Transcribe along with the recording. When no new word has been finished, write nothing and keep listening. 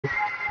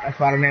That's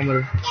why the name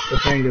of the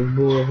thing is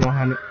Bulls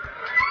 100.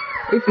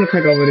 We finna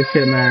take over this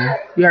shit, man.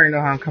 You already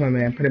know how I'm coming,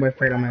 man. Pretty boy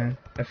Fredo, man.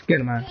 Let's get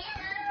it, man.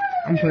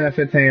 I'm playing at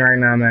 15 right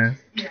now, man.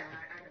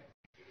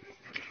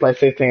 Play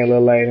 16 a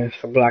little later.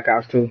 Some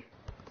Blackouts, too.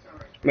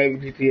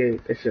 Maybe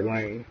GTA. That shit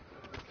lame.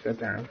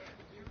 Sometimes.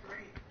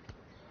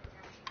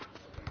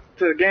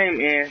 To the game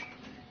end.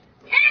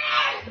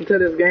 Until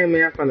this game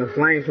end, I'm finna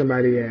flame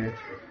somebody ass.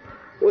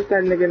 What's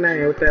that nigga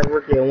name? What's that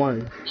rookie at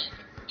one?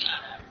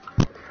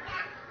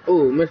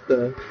 Ooh,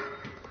 Mr.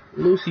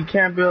 Lucy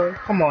Campbell.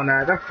 Come on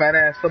now. That fat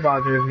ass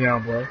football jersey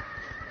on, boy.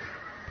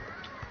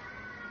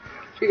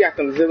 He got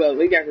some zip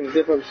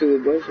up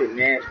shoes, boy. Shit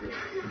nasty.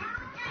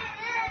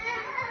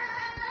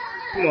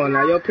 Come on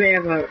now. Your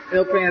pants,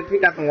 he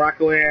got some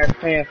Rockaway ass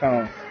pants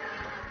on.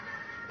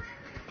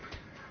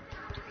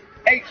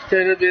 H to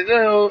the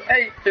bizzle,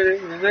 H to the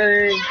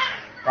bizzle.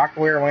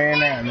 Rockaway wearing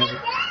that, nigga.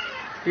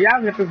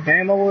 Y'all get this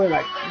game over with,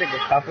 like, nigga,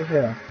 tough as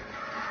hell.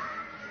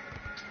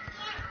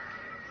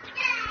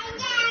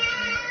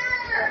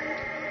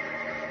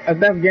 At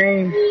that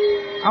game,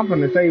 I'm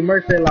finna say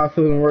Merch they lost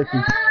to them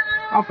rookies.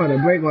 I'm finna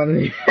break one of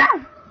these.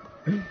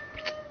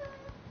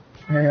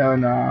 Hell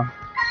no.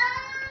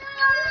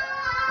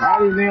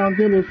 All these damn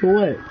dribbles for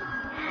what?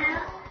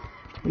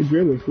 These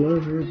dribbles slow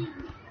as hell.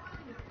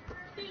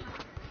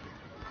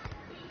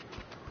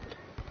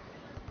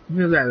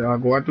 Who's that?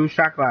 Going through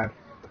shot clock.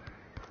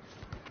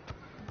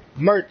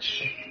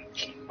 Merch.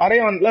 Are they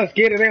on? Let's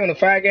get it. They on the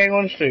 5 game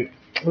on the street.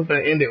 We're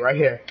gonna end it right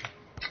here.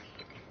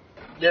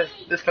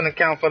 This gonna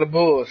count for the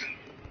Bulls.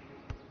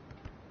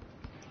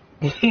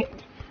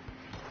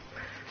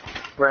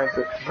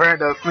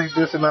 Brando, please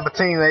do some number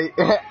teammate.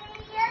 Yo,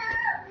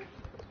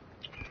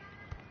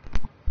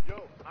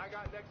 I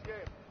got next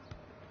game.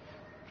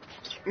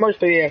 Merch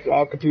they ask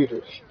all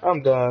computers.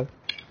 I'm done.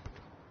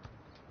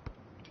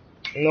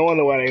 No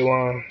wonder why they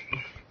won.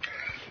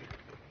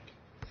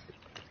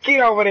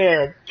 Get over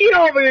there! Get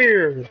over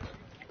here!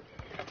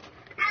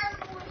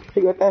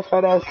 He got that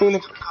fat ass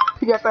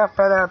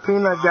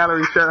peanut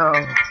gallery shirt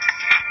on.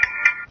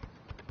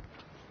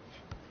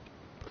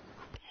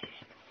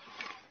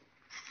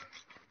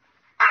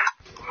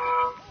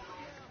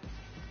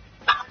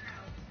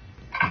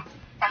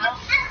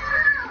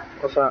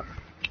 What's up?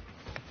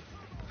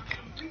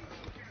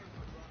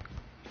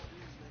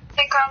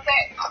 Hey, come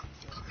back.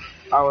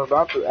 I was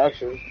about to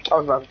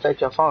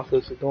take your phone, see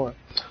what you're doing.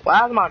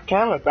 Why is my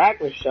camera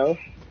backwards, Joe?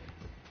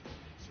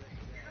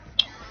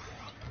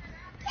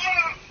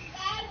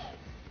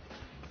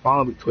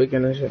 Phone be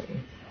tweaking and shit.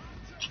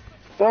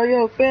 Throw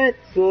your fat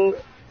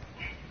foot.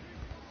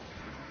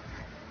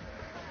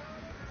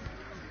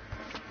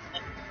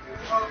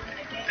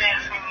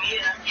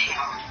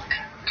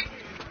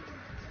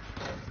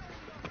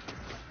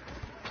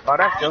 Oh,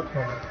 that's your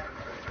camera.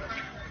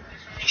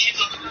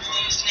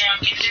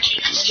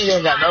 You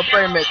ain't got no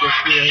playmaking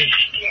skills.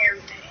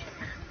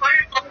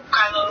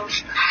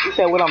 You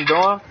said what I'm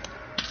doing?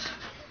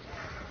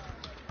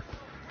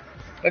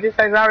 What you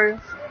say,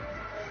 Zaria?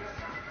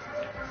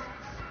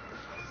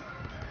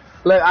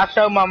 Look, I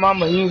showed my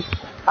mama you.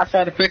 I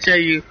showed a picture of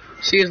you.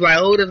 She was like,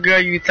 "Who this girl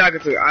you talking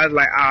to?" I was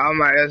like, "I'm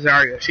like, that's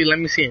Zaria." She let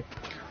me see.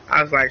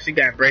 I was like, "She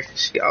got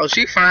braces."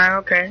 She fine,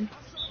 okay.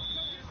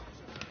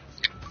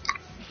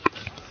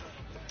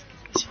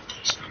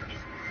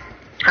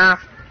 Huh?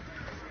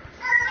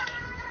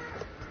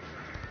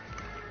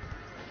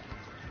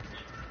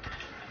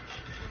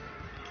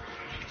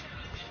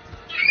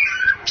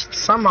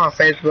 Some on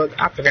Facebook.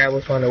 I forgot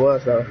which one it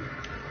was though.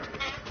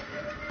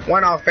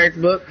 One on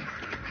Facebook.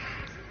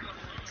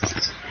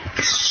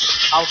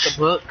 Out the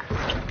book.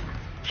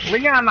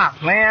 Leon not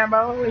playing,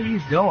 bro. What are you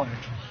doing?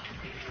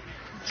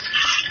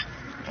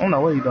 I don't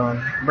know what you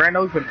doing.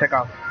 Brando, we finna take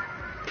off.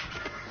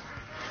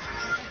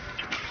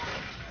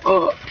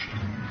 Ugh.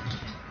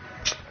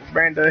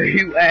 Brando,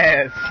 you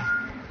ass.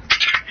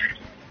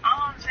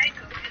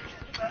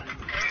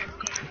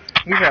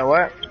 You said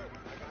what?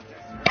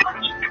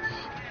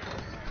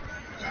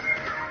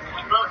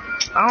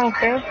 I don't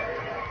care.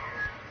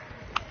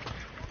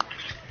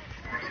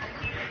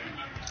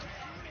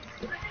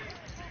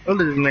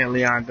 What is this man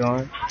Leon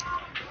doing?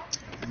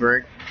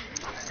 Brick.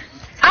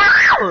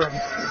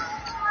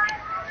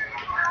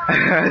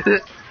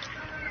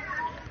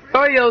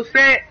 Oh, yo,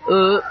 set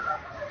up.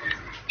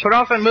 Put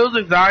on some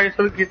music, Zaria,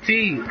 so we can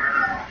tease.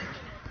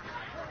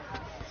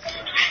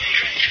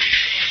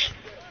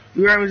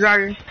 You heard me,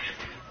 Zaria?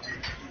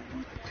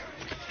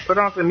 Put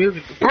on some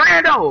music.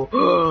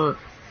 Brando!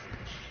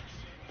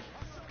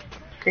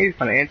 He's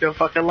gonna end your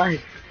fucking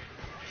life.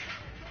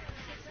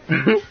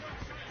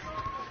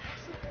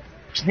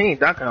 He ain't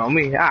dunking on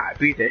me. I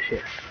beat that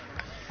shit.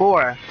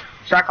 4.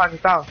 Shot clock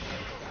is out.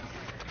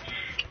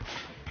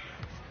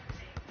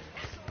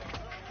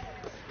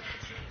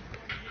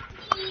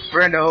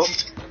 Brando.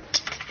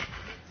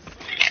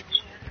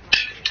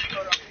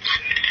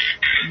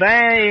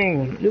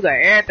 Bang! You got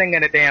everything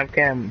in the damn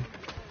camera.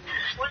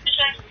 What you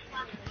say?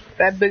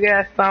 That big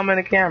ass thumb in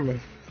the camera.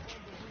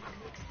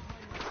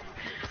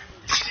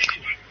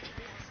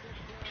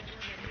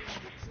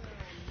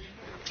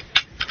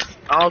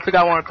 I don't think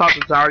I want to talk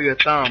to Zaria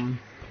Thumb.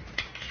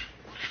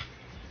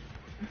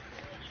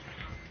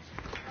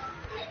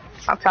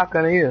 I'm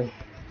talking to you.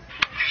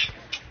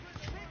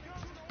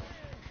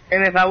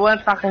 And if I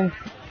wasn't talking,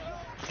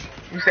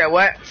 you said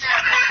what?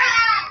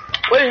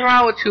 What is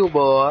wrong with you,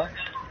 boy?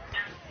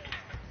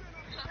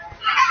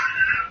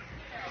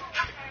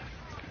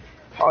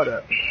 Hold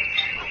up.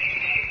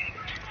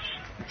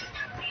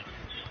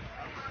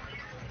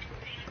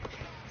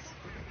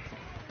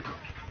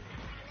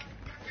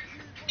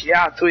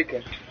 Yeah, I'm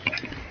tweaking.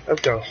 Let's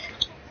go.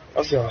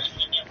 Let's go.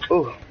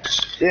 Ooh,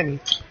 Jimmy.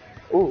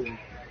 Ooh.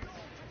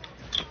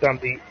 Dumb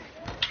beat.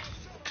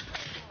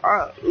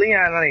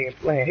 Leon not even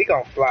playing. He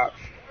gonna flop.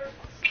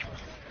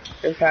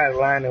 That's how his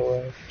line it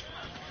was.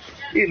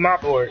 These my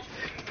boards.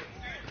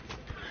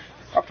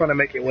 I'm trying to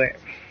make it wet.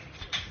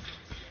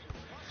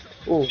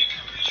 Ooh.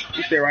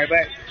 You stay right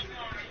back.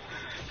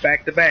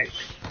 Back to back.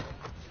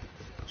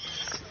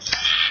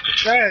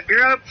 That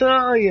girl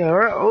tell you.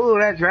 Ooh,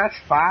 that dress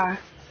fire.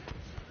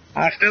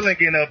 I still ain't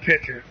getting no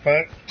picture,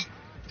 fuck.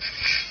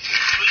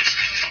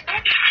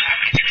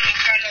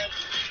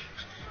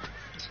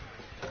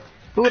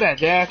 Who that,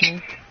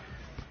 Jasmine?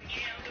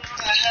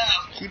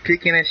 She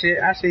picking that shit.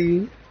 I see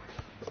you.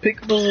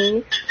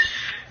 Pickaboo.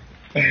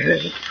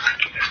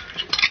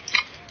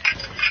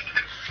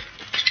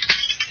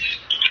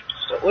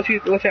 What you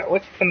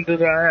finna do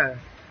to her hair?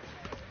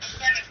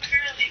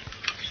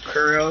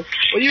 Curls.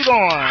 Where you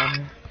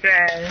going,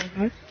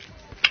 Jasmine?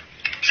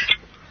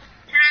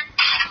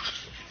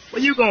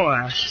 Where you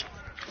going?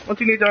 What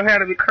you need your hair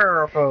to be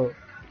curled for?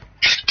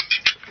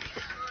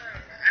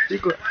 You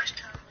go.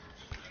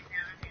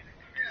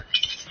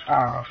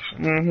 Oh,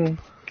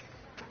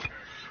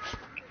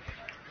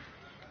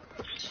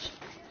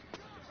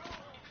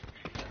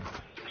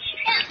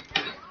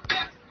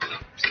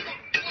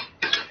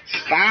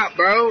 Stop,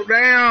 bro.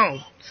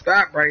 Down.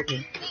 Stop right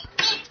there.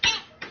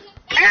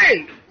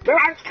 Hey, did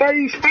I tell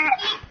you stop?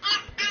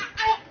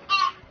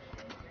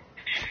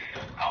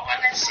 I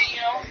wanna see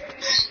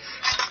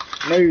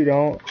you. No, you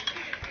don't.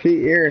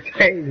 She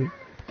irritating.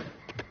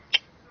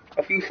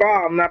 If you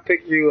fall, I'm not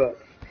picking you up.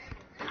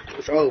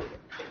 It's over.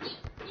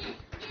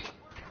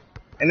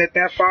 And if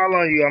that fall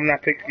on you, I'm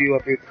not picking you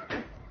up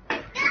either.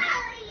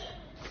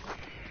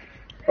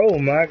 Oh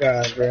my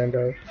God,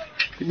 Brando.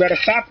 You better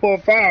stop for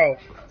a fall.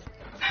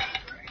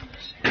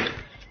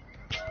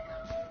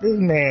 This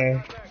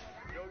man.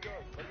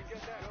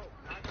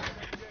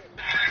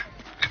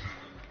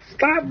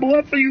 Stop,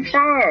 boy, for you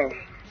fall.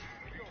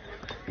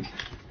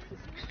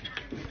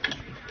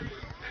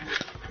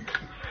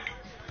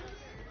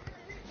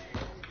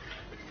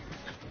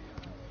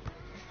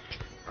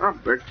 I'm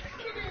brick.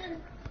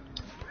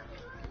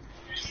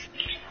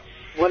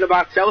 What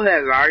about your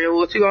head, Zaria?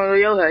 What you gonna do with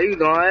your head? You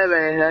doing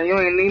everything, man. You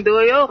ain't even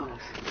doing yours.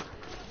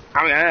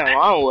 I mean, I ain't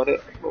wrong with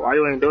it, but why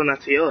you ain't doing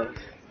nothing to yours?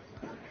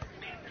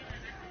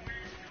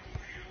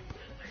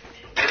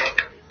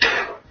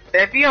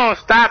 If you don't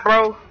stop,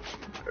 bro,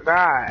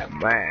 God,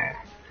 man.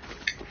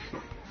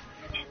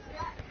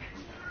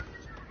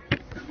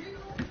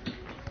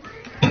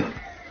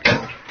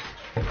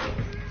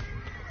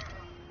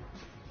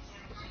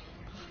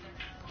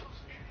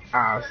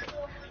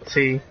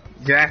 See,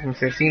 Jackson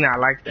says he not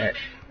like that.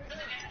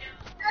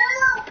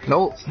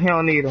 Nope, he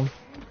don't need them.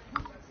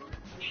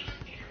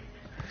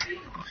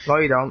 No,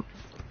 he don't.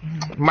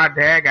 My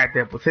dad got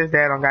dimples. His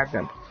dad don't got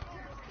dimples.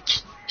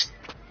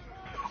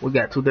 We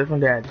got two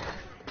different daddies.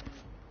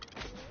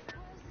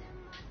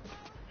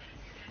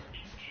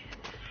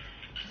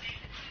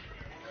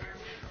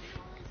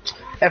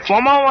 If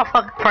one more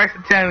motherfucking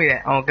person tell me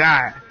that, oh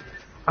God,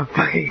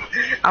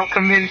 I'm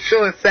committing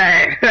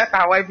suicide. That's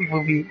how white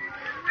people be.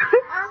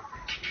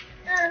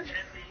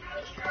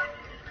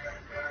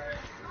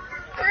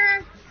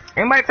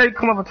 Anybody tell you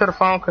come up to the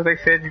phone because they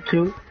said you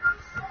cute?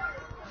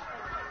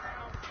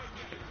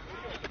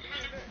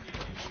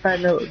 I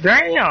know.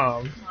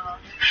 Damn.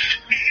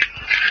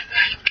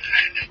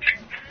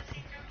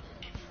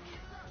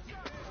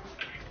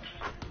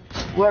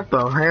 What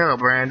the hell,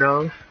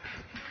 Brando?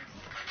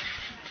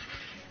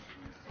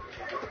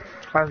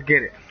 Let's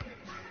get it.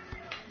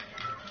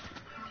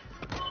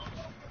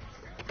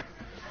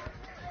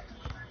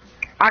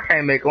 I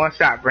can't make one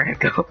shot,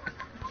 Brando.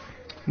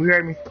 You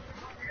heard me?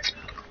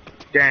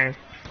 Dang.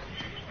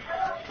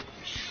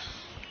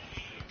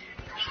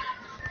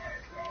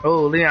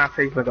 Oh, Leon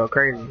says he's gonna go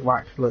crazy.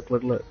 Watch, look.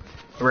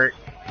 Rick.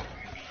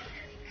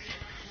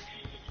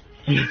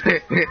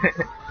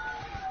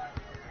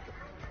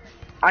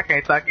 I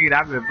can't talk either.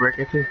 I've been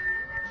breaking too.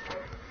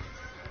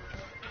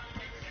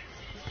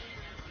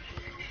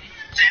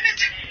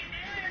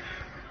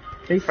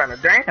 He's trying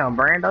to damn,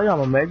 Brando. Y'all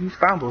gonna make you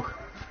stumble.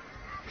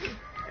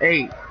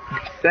 8,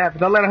 7.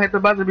 Don't let him hit the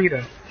buzzer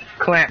beater.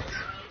 Clamps.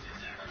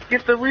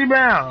 Get the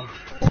rebound.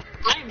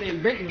 I ain't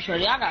been breaking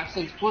shorty. I got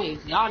 6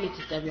 points. Y'all need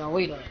to step your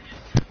weight up.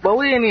 But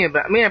we ain't even.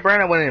 Me and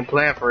Brando wasn't even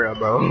playing for real,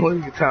 bro. What are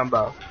you talking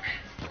about?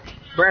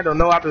 Brando,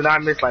 no, I do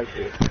not miss like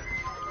this.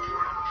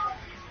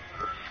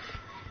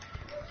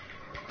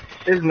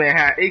 This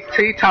man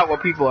he talk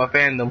with people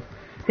offend them.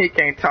 He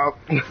can't talk.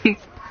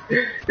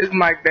 His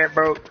mic that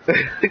broke.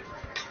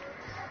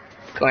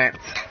 Clamps.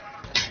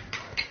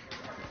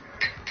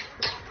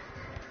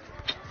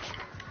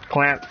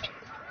 Clamps.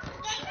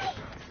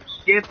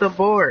 Get the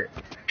board.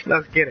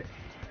 Let's get it.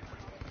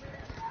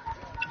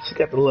 She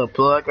got the little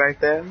plug right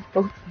there.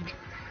 Oh,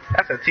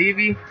 that's a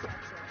TV.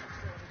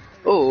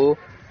 Oh,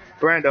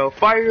 Brando,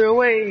 fire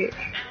away.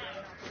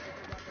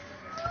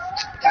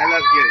 Alright,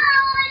 let's get it.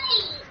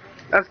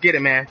 Let's get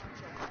it, man.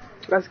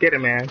 Let's get it,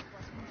 man.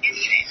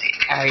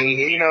 Hey,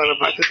 you know what I'm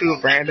about to do,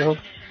 Brando.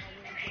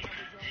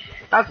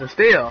 That's a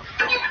steal.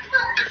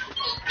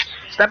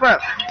 Step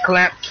up,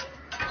 Clamps.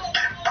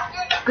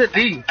 Good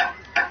D.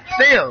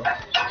 Steal.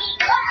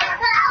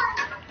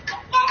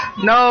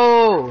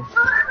 No.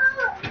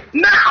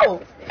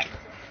 No.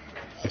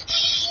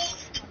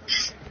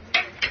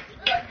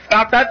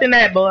 Stop touching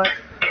that, boy.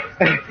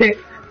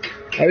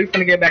 Oh, we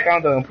finna get back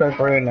on though and play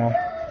for real now.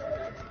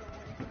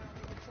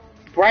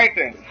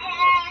 Bryson.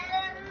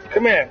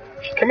 Come here.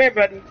 Come here,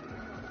 buddy.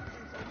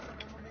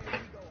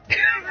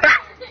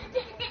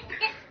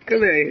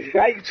 Come here.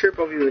 How you trip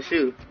over your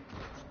shoe?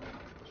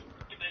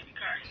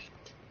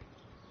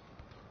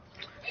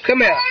 Come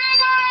here.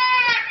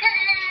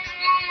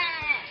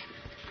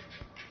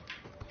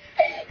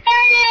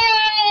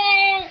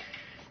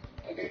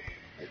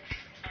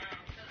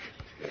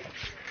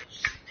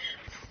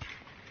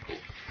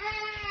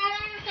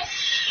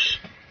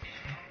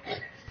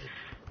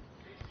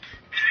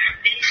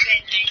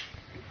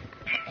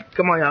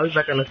 Come on, y'all. We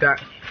back on the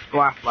shot.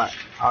 Fly spot.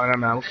 Oh, no,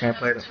 man. We can't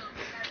play them.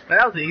 Man,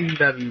 that was an easy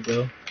W,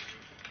 bro.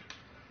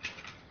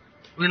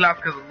 We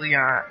lost because of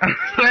Leon.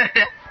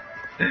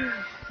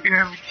 You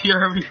heard me? You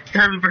heard me? You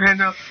heard me,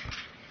 Brando?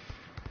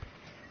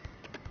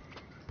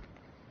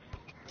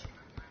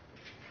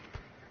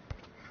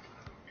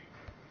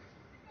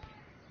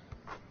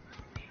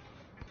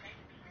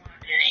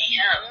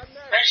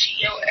 Especially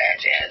your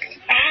ass.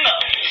 I don't know.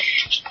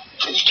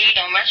 You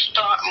don't mess with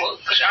the move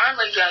because I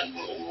like that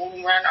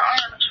moving around the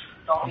arms.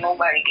 Don't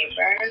nobody get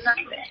burned or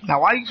nothing.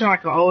 Now, why you sound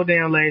like an old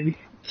damn lady?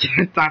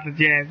 Dr.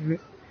 Jasmine.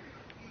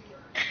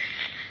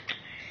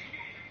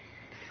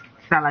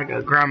 Sound like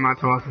a grandma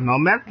talking. No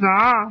mess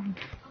on.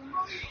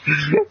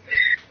 Ain't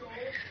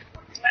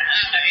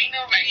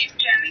nobody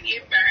trying to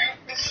get burned.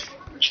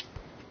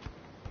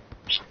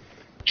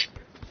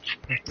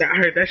 I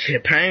heard that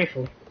shit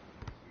painful.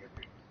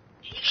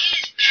 It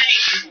is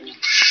painful.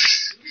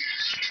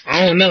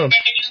 I don't know.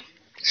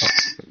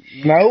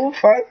 No,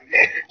 fuck.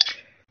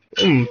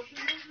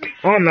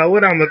 I don't know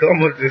what I'm gonna do. I'm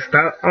gonna just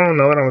stop. I don't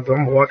know what I'm gonna do.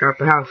 I'm gonna walk out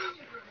the house.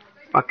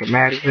 Fucking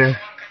mad as hell.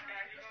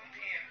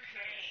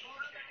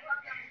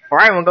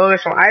 Alright, I'm gonna go get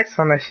some ice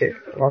on that shit.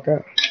 Walk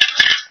out.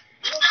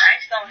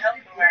 Ice don't help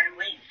you right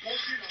away.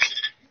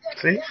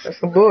 See? That's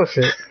some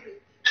bullshit.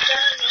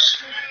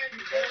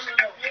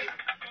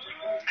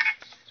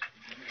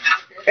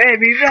 Hey,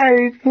 be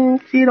very cool.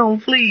 She don't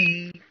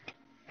flee.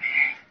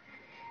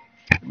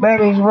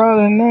 Battles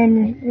rolling on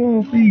me. You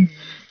don't flee.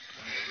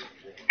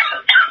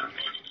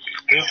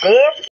 You good?